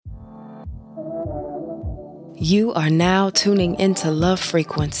You are now tuning into Love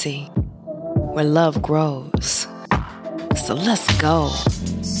Frequency, where love grows. So let's go.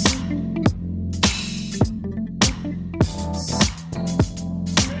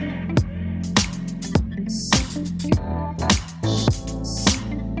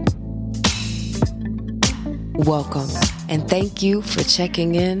 Welcome, and thank you for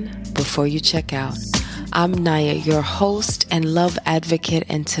checking in before you check out. I'm Naya, your host and love advocate,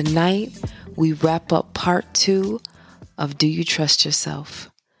 and tonight we wrap up part 2 of Do You Trust Yourself?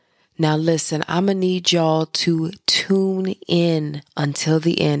 Now listen, I'm going to need y'all to tune in until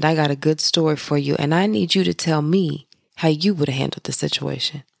the end. I got a good story for you, and I need you to tell me how you would have handled the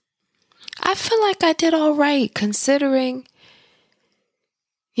situation. I feel like I did all right, considering,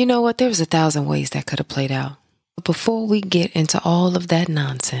 you know what, there was 1,000 ways that could have played out. But before we get into all of that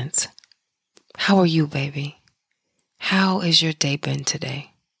nonsense, how are you, baby? How has your day been today?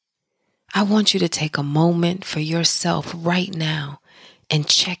 I want you to take a moment for yourself right now and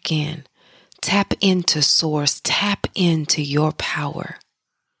check in. Tap into source. Tap into your power.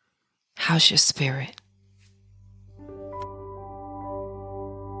 How's your spirit?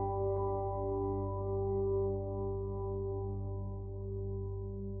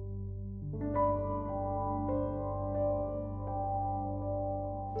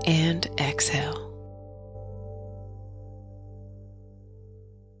 And exhale.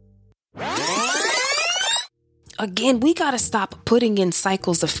 Again, we got to stop putting in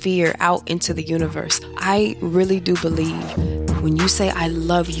cycles of fear out into the universe. I really do believe when you say I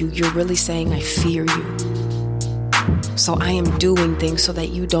love you, you're really saying I fear you. So I am doing things so that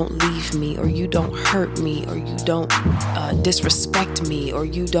you don't leave me, or you don't hurt me, or you don't disrespect me, or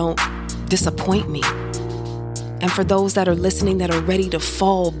you don't disappoint me. And for those that are listening that are ready to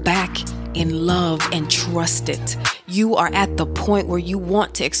fall back in love and trust it, you are at the point where you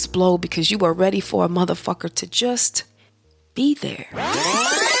want to explode because you are ready for a motherfucker to just be there.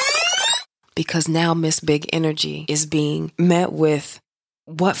 Because now Miss Big Energy is being met with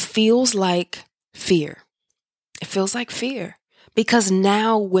what feels like fear. It feels like fear. Because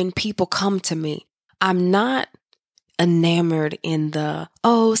now when people come to me, I'm not enamored in the,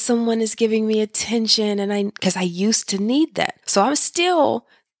 oh, someone is giving me attention, and because I used to need that. So I'm still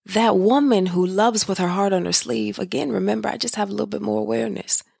that woman who loves with her heart on her sleeve. Again, remember, I just have a little bit more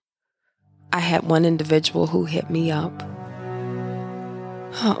awareness. I had one individual who hit me up.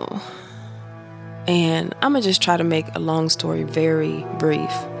 And I'm going to just try to make a long story very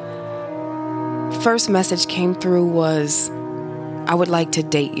brief. First message came through was, I would like to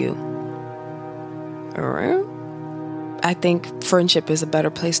date you. All right. I think friendship is a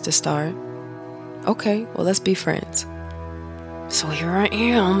better place to start. Okay, well, let's be friends. So here I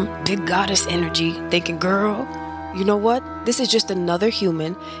am, big goddess energy, thinking, girl, you know what? This is just another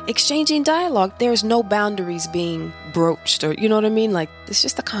human exchanging dialogue. There's no boundaries being broached, or you know what I mean? Like, it's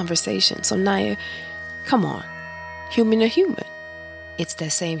just a conversation. So Naya, come on, human to human. It's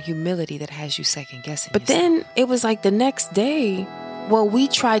that same humility that has you second guessing. But then it was like the next day, well, we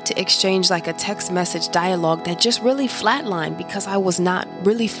tried to exchange like a text message dialogue that just really flatlined because I was not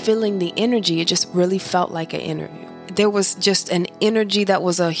really feeling the energy. It just really felt like an interview. There was just an energy that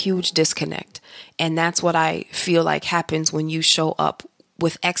was a huge disconnect. And that's what I feel like happens when you show up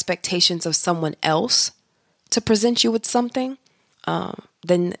with expectations of someone else to present you with something,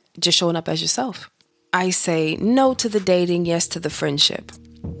 than just showing up as yourself. I say no to the dating, yes to the friendship.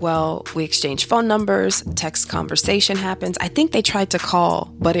 Well, we exchange phone numbers, text conversation happens. I think they tried to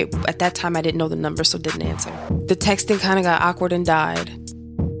call, but at that time I didn't know the number, so didn't answer. The texting kind of got awkward and died.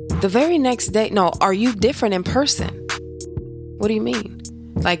 The very next day, no, are you different in person? What do you mean?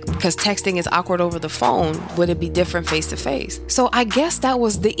 Like, because texting is awkward over the phone, would it be different face to face? So I guess that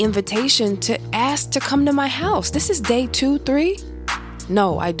was the invitation to ask to come to my house. This is day 2, 3.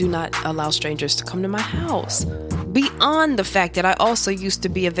 No, I do not allow strangers to come to my house. Beyond the fact that I also used to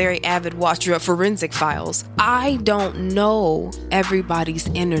be a very avid watcher of forensic files, I don't know everybody's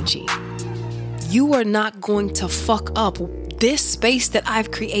energy. You are not going to fuck up. This space that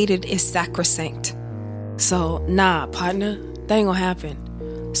I've created is sacrosanct. So, nah, partner, that ain't gonna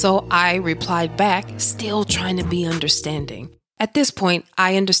happen. So I replied back, still trying to be understanding. At this point,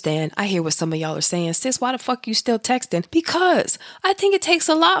 I understand. I hear what some of y'all are saying. Sis, why the fuck you still texting? Because I think it takes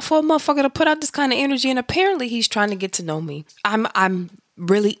a lot for a motherfucker to put out this kind of energy, and apparently he's trying to get to know me. I'm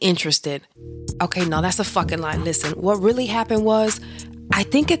really interested. Okay, no, that's a fucking lie. Listen, what really happened was, I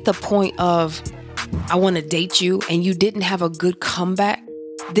think at the point of, I want to date you, and you didn't have a good comeback,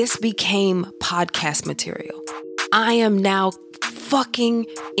 this became podcast material. I am now fucking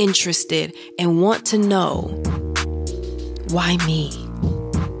interested and want to know, why me?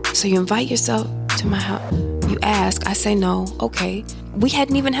 So you invite yourself to my house. You ask, I say no. Okay. We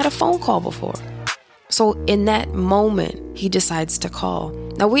hadn't even had a phone call before. So in that moment, he decides to call.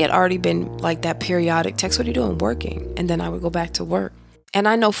 Now, we had already been like that periodic text. What are you doing? Working. And then I would go back to work. And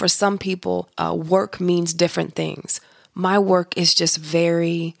I know for some people, work means different things. My work is just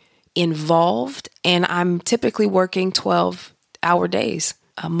very involved, and I'm typically working 12-hour days,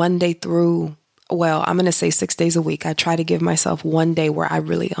 Monday through, I'm going to say 6 days a week. I try to give myself one day where I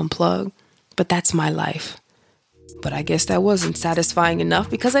really unplug, but that's my life. But I guess that wasn't satisfying enough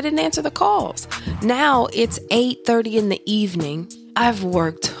because I didn't answer the calls. Now it's 8:30 in the evening. I've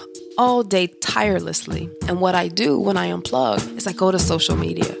worked all day tirelessly. And what I do when I unplug is I go to social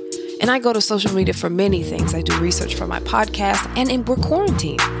media. And I go to social media for many things. I do research for my podcast, and we're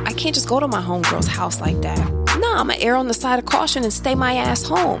quarantined. I can't just go to my homegirl's house like that. No, I'm going to err on the side of caution and stay my ass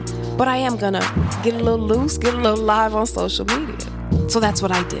home. But I am going to get a little loose, get a little live on social media. So that's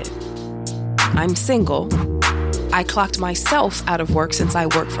what I did. I'm single. I clocked myself out of work since I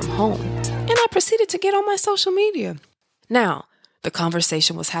work from home. And I proceeded to get on my social media. Now, the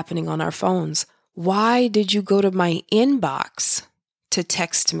conversation was happening on our phones. Why did you go to my inbox to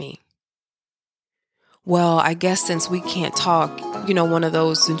text me? Well, I guess since we can't talk, one of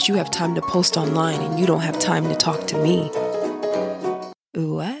those, since you have time to post online and you don't have time to talk to me.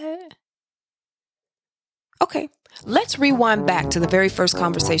 What? Okay, let's rewind back to the very first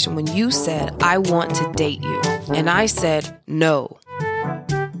conversation when you said, I want to date you. And I said, no.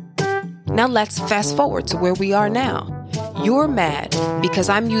 Now let's fast forward to where we are now. You're mad because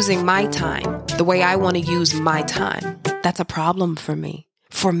I'm using my time the way I want to use my time. That's a problem for me.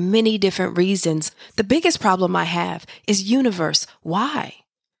 For many different reasons. The biggest problem I have is universe. Why?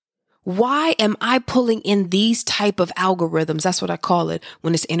 Why am I pulling in these type of algorithms? That's what I call it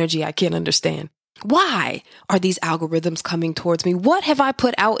when it's energy I can't understand. Why are these algorithms coming towards me? What have I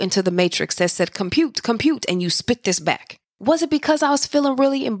put out into the matrix that said compute, and you spit this back? Was it because I was feeling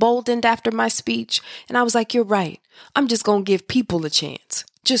really emboldened after my speech? And I was like, you're right. I'm just going to give people a chance.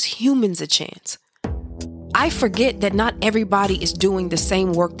 Just humans a chance. I forget that not everybody is doing the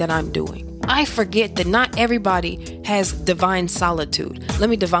same work that I'm doing. I forget that not everybody has divine solitude. Let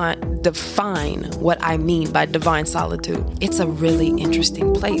me define what I mean by divine solitude. It's a really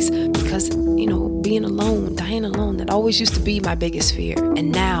interesting place because, being alone, dying alone, that always used to be my biggest fear.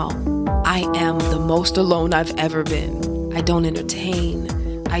 And now I am the most alone I've ever been. I don't entertain.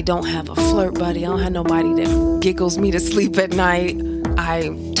 I don't have a flirt buddy. I don't have nobody that giggles me to sleep at night.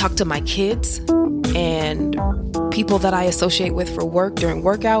 I talk to my kids and people that I associate with for work during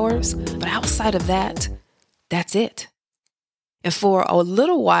work hours. But outside of that, that's it. And for a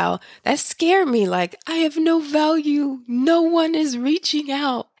little while, that scared me. Like, I have no value. No one is reaching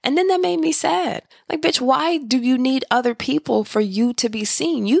out. And then that made me sad. Like, bitch, why do you need other people for you to be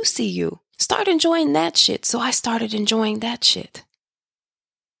seen? You see you. Start enjoying that shit. So I started enjoying that shit.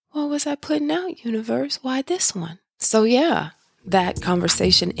 What was I putting out, universe? Why this one? So yeah. That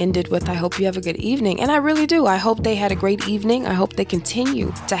conversation ended with, I hope you have a good evening. And I really do. I hope they had a great evening. I hope they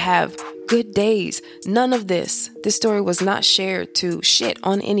continue to have good days. None of this story was not shared to shit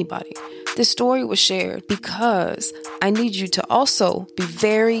on anybody. This story was shared because I need you to also be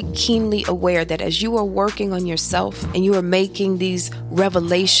very keenly aware that as you are working on yourself and you are making these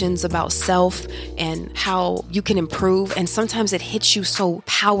revelations about self and how you can improve, and sometimes it hits you so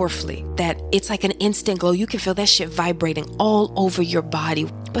powerfully that it's like an instant glow. You can feel that shit vibrating all over your body.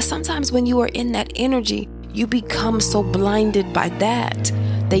 But sometimes when you are in that energy, you become so blinded by that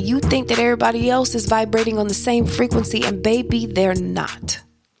you think that everybody else is vibrating on the same frequency, and baby, they're not.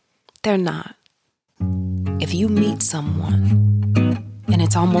 They're not. If you meet someone and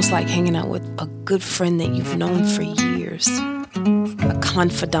it's almost like hanging out with a good friend that you've known for years, a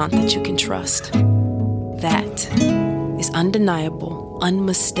confidant that you can trust, that is undeniable,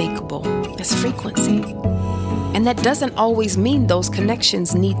 unmistakable as frequency. And that doesn't always mean those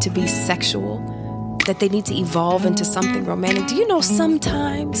connections need to be sexual, that they need to evolve into something romantic. Do you know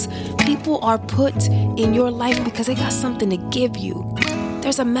sometimes people are put in your life because they got something to give you?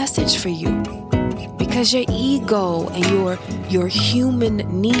 There's a message for you. Because your ego and your human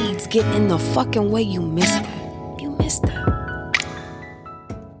needs get in the fucking way, you miss that. You miss that.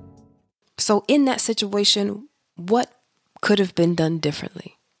 So in that situation, what could have been done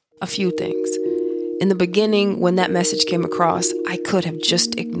differently? A few things. In the beginning, when that message came across, I could have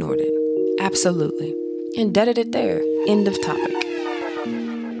just ignored it. Absolutely. And deaded it there. End of topic.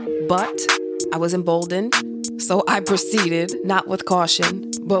 But I was emboldened, so I proceeded, not with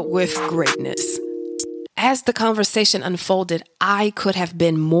caution, but with greatness. As the conversation unfolded, I could have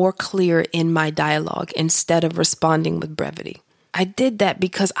been more clear in my dialogue instead of responding with brevity. I did that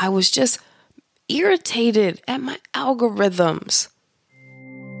because I was just irritated at my algorithms.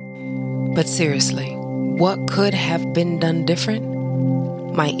 But seriously, what could have been done different?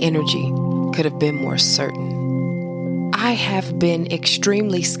 My energy could have been more certain. I have been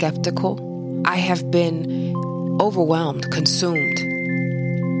extremely skeptical. I have been overwhelmed,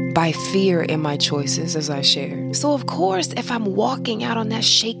 consumed by fear in my choices, as I shared. So of course, if I'm walking out on that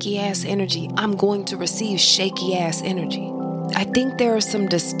shaky ass energy, I'm going to receive shaky ass energy. I think there are some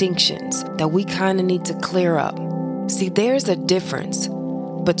distinctions that we kind of need to clear up. See, there's a difference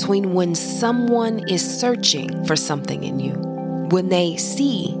between when someone is searching for something in you, when they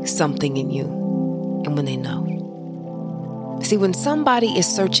see something in you, and when they know. See, when somebody is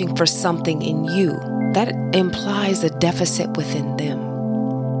searching for something in you, that implies a deficit within them.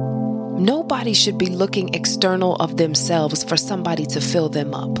 Nobody should be looking external of themselves for somebody to fill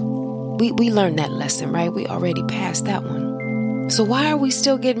them up. We learned that lesson, right? We already passed that one. So why are we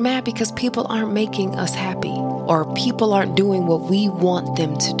still getting mad because people aren't making us happy or people aren't doing what we want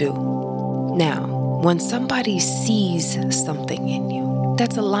them to do? Now, when somebody sees something in you,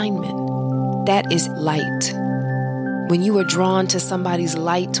 that's alignment. That is light. When you are drawn to somebody's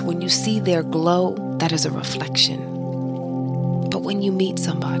light, when you see their glow, that is a reflection. But when you meet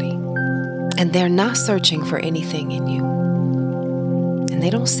somebody and they're not searching for anything in you, and they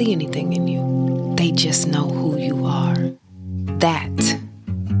don't see anything in you, they just know who you are. That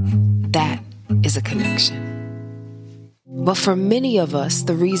is a connection. But for many of us,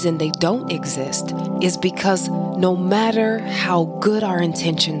 the reason they don't exist is because no matter how good our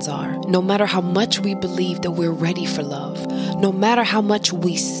intentions are, no matter how much we believe that we're ready for love, no matter how much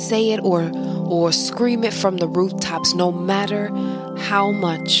we say it or scream it from the rooftops, no matter how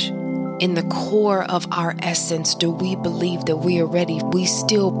much in the core of our essence do we believe that we are ready, we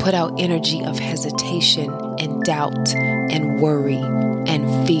still put out energy of hesitation and doubt and worry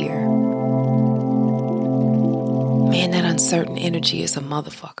and fear. Man, that uncertain energy is a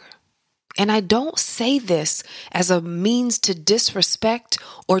motherfucker. And I don't say this as a means to disrespect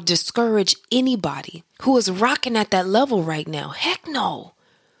or discourage anybody who is rocking at that level right now. Heck no.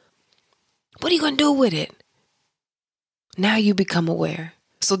 What are you going to do with it? Now you become aware.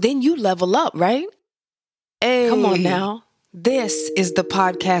 So then you level up, right? Hey. Come on now. This is the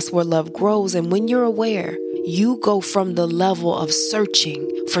podcast where love grows. And when you're aware, you go from the level of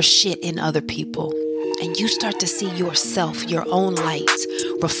searching for shit in other people. And you start to see yourself, your own light,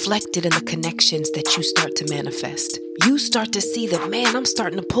 reflected in the connections that you start to manifest. You start to see that, man, I'm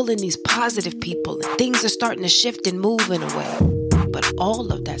starting to pull in these positive people and things are starting to shift and move in a way. But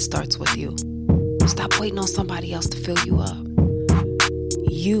all of that starts with you. Stop waiting on somebody else to fill you up.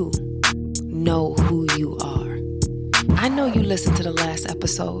 You know who you are. I know you listened to the last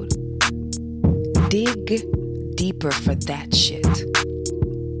episode. Dig deeper for that shit.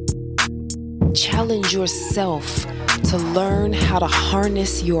 Challenge yourself to learn how to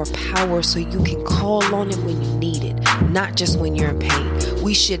harness your power so you can call on it when you need it, not just when you're in pain.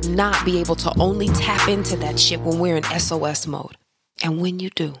 We should not be able to only tap into that shit when we're in SOS mode. And when you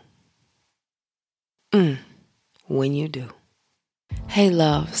do, when you do. Hey,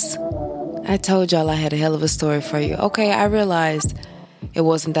 loves. I told y'all I had a hell of a story for you. Okay, I realized it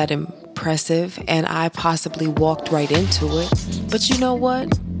wasn't that impressive and I possibly walked right into it. But you know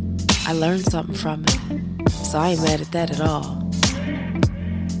what? I learned something from it. So I ain't mad at that at all.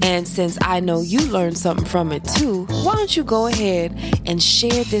 And since I know you learned something from it too, why don't you go ahead and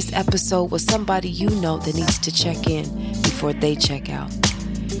share this episode with somebody you know that needs to check in before they check out.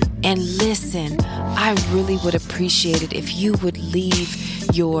 And listen, I really would appreciate it if you would leave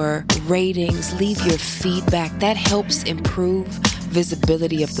your ratings, leave your feedback. That helps improve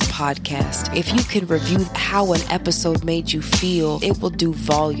visibility of the podcast. If you can review how an episode made you feel, it will do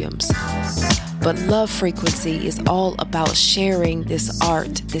volumes. But Love Frequency is all about sharing this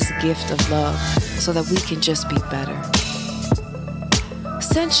art, this gift of love, so that we can just be better.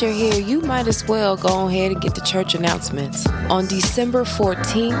 Since you're here, you might as well go ahead and get the church announcements. On December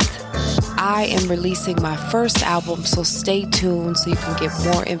 14th, I am releasing my first album, so stay tuned so you can get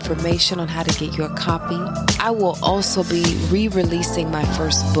more information on how to get your copy. I will also be re-releasing my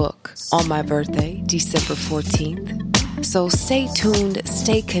first book on my birthday, December 14th. So stay tuned,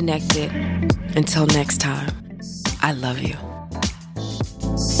 stay connected. Until next time, I love you.